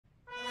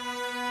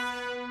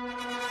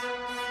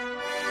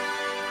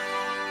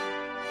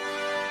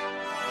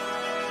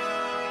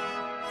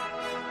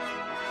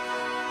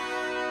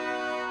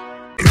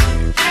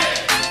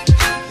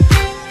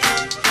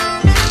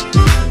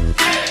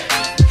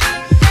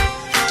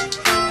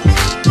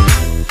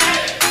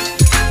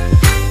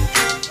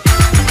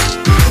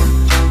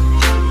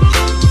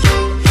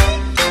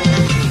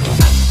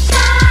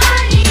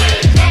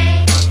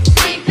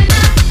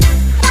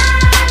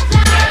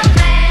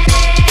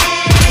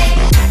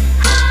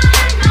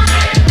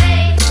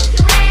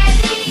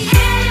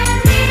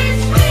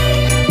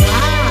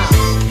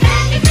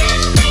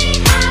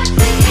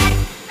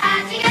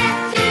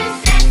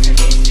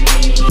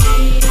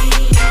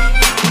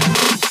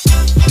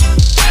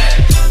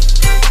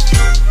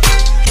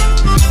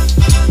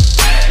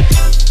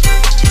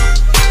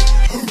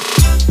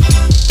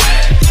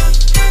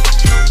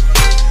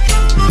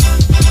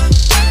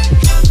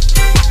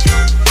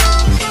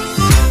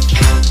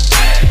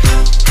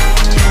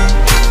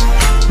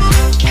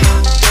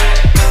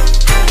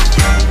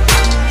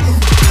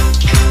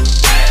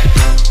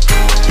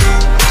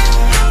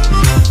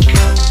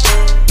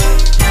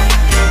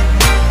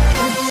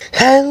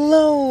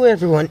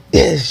everyone,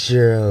 it's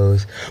your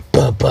host,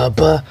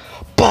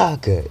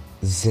 BakaXen.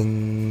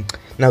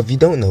 Now if you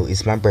don't know,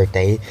 it's my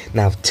birthday.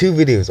 Now I have 2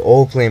 videos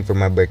all planned for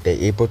my birthday,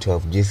 April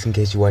 12th, just in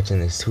case you're watching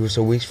this 2 or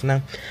so weeks from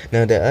now.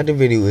 Now the other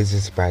video is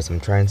a surprise. I'm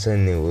trying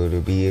something new.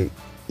 It'll be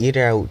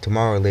either out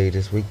tomorrow or later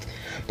this week.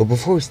 But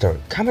before we start,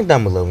 comment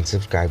down below and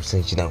subscribe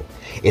since you know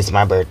it's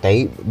my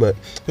birthday. But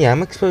yeah,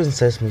 I'm exposing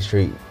Sesame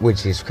Street,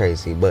 which is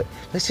crazy. But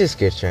let's just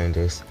get straight into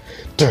this.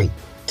 3,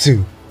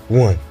 2,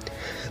 1.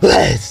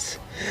 Let's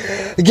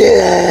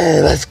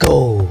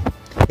go.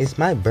 It's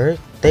my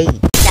birthday.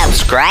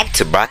 Subscribe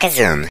to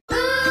BakaXen.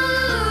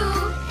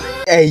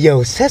 Hey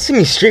yo,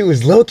 Sesame Street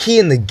was low-key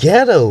in the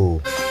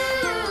ghetto.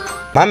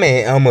 My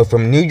man Elmo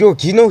from New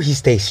York, you know he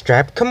stays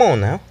strapped. Come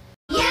on now.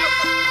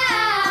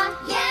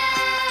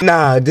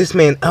 Nah, this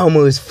man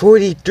Elmo is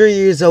 43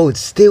 years old,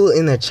 still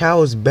in a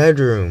child's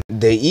bedroom.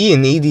 The E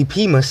in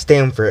EDP must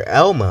stand for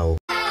Elmo.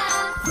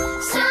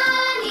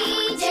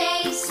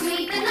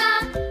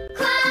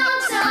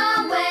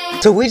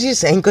 So we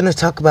just ain't gonna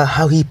talk about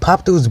how he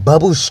popped those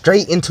bubbles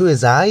straight into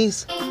his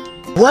eyes?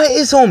 What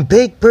is on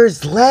Big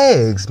Bird's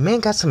legs?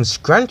 Man got some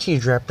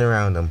scrunchies wrapped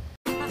around him.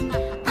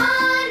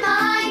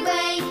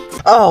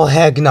 Oh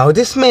heck no,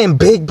 this man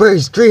Big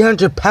Bird's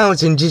 300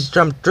 pounds and just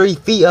jumped 3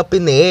 feet up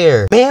in the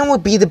air. Man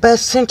would be the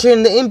best center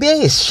in the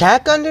NBA. Is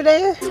Shaq under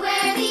there?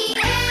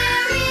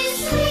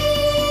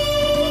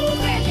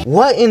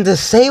 What in the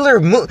Sailor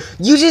Moon?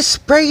 You just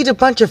sprayed a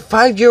bunch of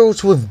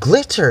 5-year-olds with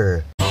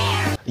glitter.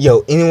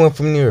 Yo, anyone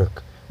from New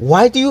York,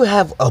 why do you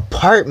have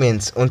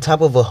apartments on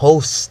top of a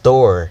whole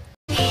store?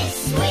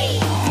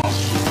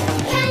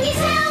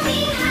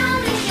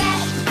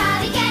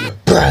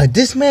 Bruh,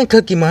 this man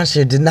Cookie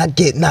Monster did not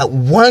get not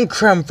one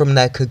crumb from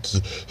that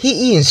cookie. He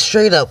eating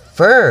straight up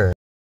fur.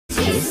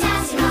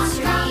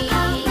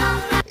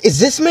 Is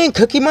this man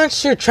Cookie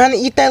Monster trying to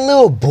eat that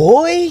little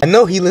boy? I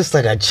know he looks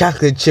like a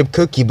chocolate chip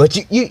cookie, but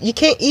you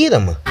can't eat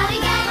him.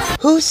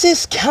 Who's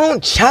this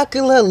Count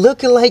Chocolate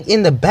looking like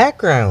in the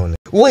background?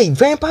 Wait,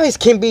 vampires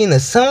can't be in the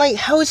sunlight?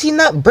 How is he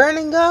not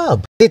burning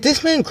up? Did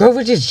this man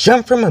Grover just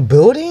jump from a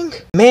building?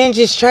 Man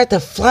just tried to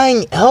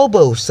flying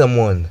elbow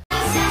someone.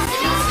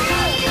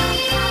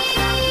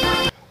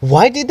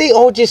 Why did they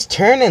all just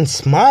turn and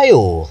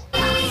smile?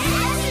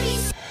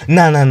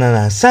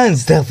 Nah,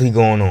 something's definitely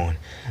going on.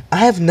 I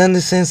have none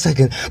of sense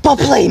second, but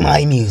play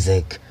my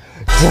music.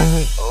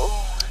 Dun,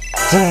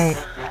 dun,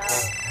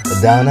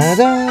 dun, dun,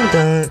 dun,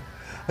 dun.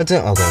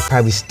 Okay,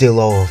 probably still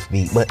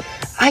offbeat, but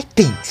I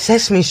think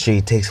Sesame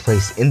Street takes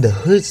place in the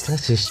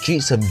hood/the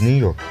streets of New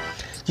York.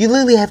 You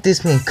literally have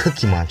this man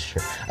Cookie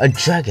Monster, a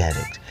drug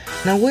addict.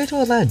 Now where do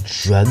a lot of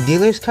drug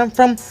dealers come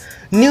from?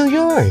 New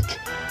York.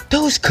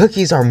 Those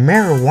cookies are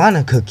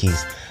marijuana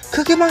cookies.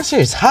 Cookie Monster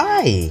is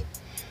high.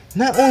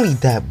 Not only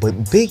that,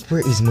 but Big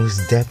Bird is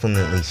most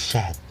definitely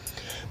Shaq.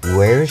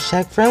 Where is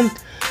Shaq from?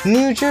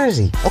 New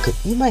Jersey. Okay,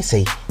 you might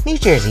say, New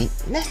Jersey,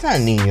 that's not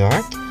New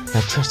York. Now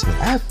trust me,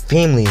 I have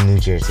family in New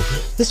Jersey.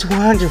 It's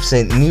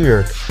 100% New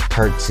York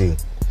part 2.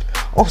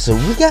 Also,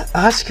 we got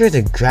Oscar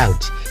the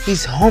Grouch.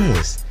 He's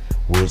homeless.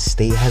 Which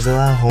state has a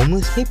lot of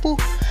homeless people?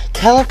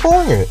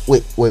 California.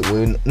 Wait,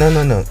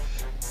 no.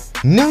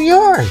 New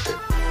York.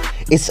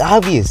 It's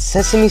obvious,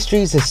 Sesame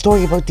Street is a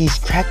story about these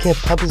crackhead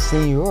puppets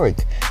in New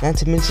York. Not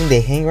to mention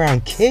they hang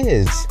around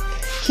kids.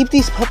 Keep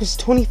these puppets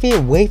 20 feet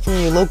away from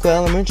your local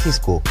elementary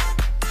school.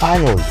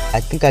 Finally, I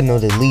think I know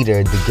the leader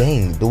of the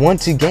gang. The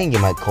 1-2 gang you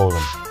might call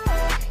him.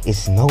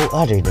 It's no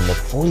other than the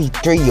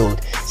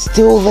 43-year-old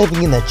still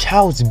living in a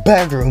child's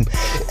bedroom,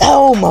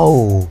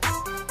 Elmo!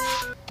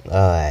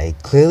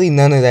 Alright, clearly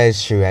none of that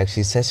is true.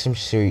 Actually, Sesame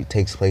Street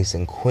takes place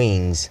in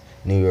Queens,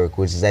 New York,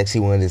 which is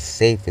actually one of the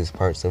safest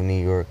parts of New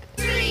York.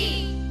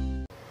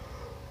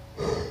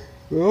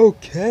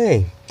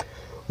 Okay,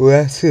 well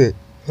that's it.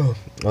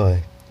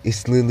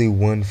 It's literally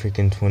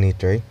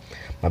 1:23.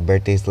 My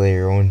birthday's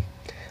later on.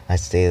 I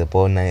stayed up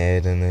all night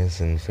editing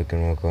this and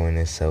freaking recording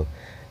this, so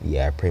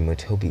yeah, I pretty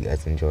much hope you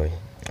guys enjoy.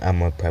 I'm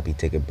gonna probably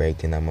take a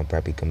break and I'm gonna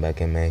probably come back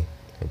in May.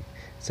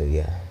 So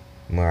yeah,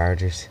 more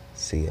artists,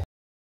 see ya.